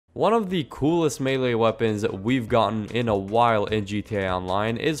One of the coolest melee weapons we've gotten in a while in GTA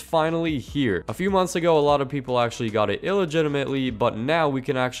Online is finally here. A few months ago, a lot of people actually got it illegitimately, but now we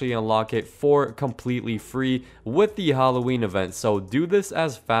can actually unlock it for completely free with the Halloween event. So do this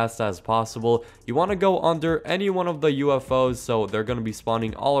as fast as possible. You want to go under any one of the UFOs, so they're going to be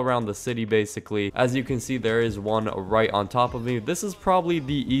spawning all around the city basically. As you can see, there is one right on top of me. This is probably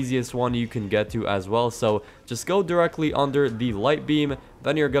the easiest one you can get to as well, so just go directly under the light beam.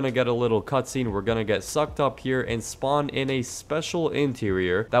 Then you're gonna get a little cutscene. We're gonna get sucked up here and spawn in a special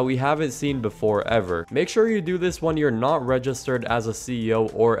interior that we haven't seen before ever. Make sure you do this when you're not registered as a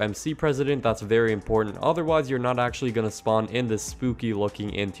CEO or MC president. That's very important. Otherwise, you're not actually gonna spawn in this spooky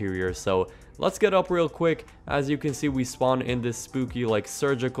looking interior. So let's get up real quick. As you can see, we spawn in this spooky, like,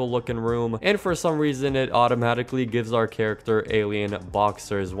 surgical looking room, and for some reason it automatically gives our character alien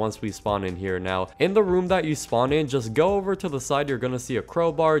boxers once we spawn in here. Now in the room that you spawn in, just go over to the side. You're gonna see a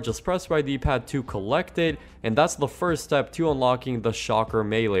crowbar. Just press right D-pad to collect it, and that's the first step to unlocking the shocker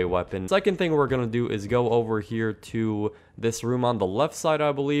melee weapon. Second thing we're gonna do is go over here to this room on the left side.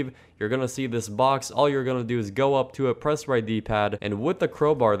 I believe you're gonna see this box. All you're gonna do is go up to it, press right D-pad, and with the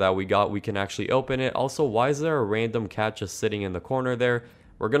crowbar that we got, we can actually open it. Also, why is there a random cat just sitting in the corner there?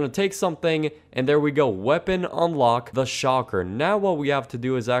 We're gonna take something, and there we go. Weapon unlock, the shocker. Now what we have to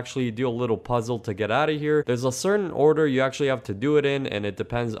do is actually do a little puzzle to get out of here. There's a certain order you actually have to do it in, and it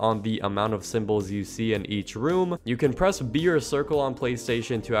depends on the amount of symbols you see in each room. You can press B or circle on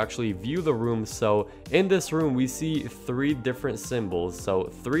PlayStation to actually view the room. So in this room, we see 3 different symbols. So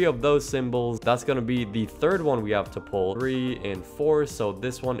 3 of those symbols, that's gonna be the third one we have to pull. 3 and 4, so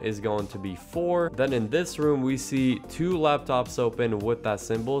this one is going to be 4. Then in this room, we see 2 laptops open with that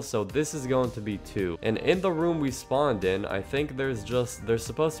symbol, so this is going to be 2. And in the room we spawned in, I think there's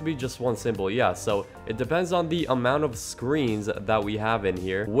supposed to be just 1 symbol. Yeah, so it depends on the amount of screens that we have in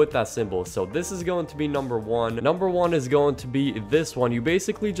here with that symbol. So this is going to be number 1. Number 1 is going to be this one. You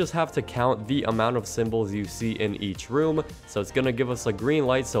basically just have to count the amount of symbols you see in each room, so it's gonna give us a green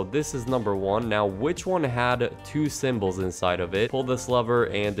light. So this is number 1. Now, which one had 2 symbols inside of it? Pull this lever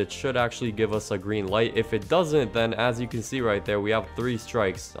and it should actually give us a green light. If it doesn't, then as you can see right there, we have 3 strikes.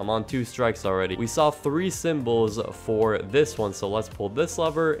 I'm on 2 strikes already. We saw 3 symbols for this one, so let's pull this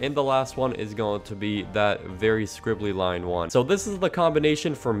lever, and the last one is going to be that very scribbly line one. So this is the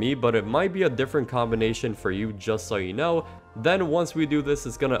combination for me, but it might be a different combination for you, just so you know. Then once we do this,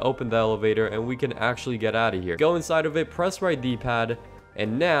 it's gonna open the elevator and we can actually get out of here. Go inside of it, press right D-pad,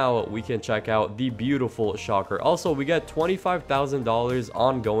 and now we can check out the beautiful shocker. Also, we get $25,000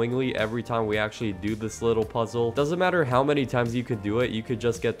 ongoingly every time we actually do this little puzzle. Doesn't matter how many times you could do it, you could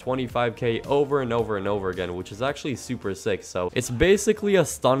just get 25K over and over and over again, which is actually super sick. So it's basically a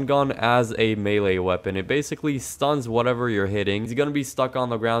stun gun as a melee weapon. It basically stuns whatever you're hitting. He's gonna be stuck on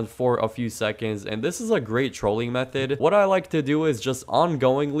the ground for a few seconds, and this is a great trolling method. What I like to do is just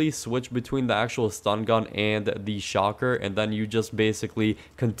ongoingly switch between the actual stun gun and the shocker, and then you just basically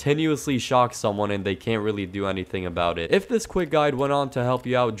continuously shock someone and they can't really do anything about it. If this quick guide went on to help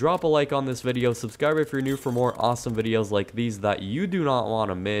you out, drop a like on this video, subscribe if you're new for more awesome videos like these that you do not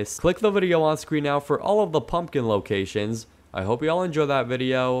want to miss. Click the video on screen now for all of the pumpkin locations. I hope you all enjoy that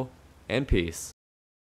video, and peace.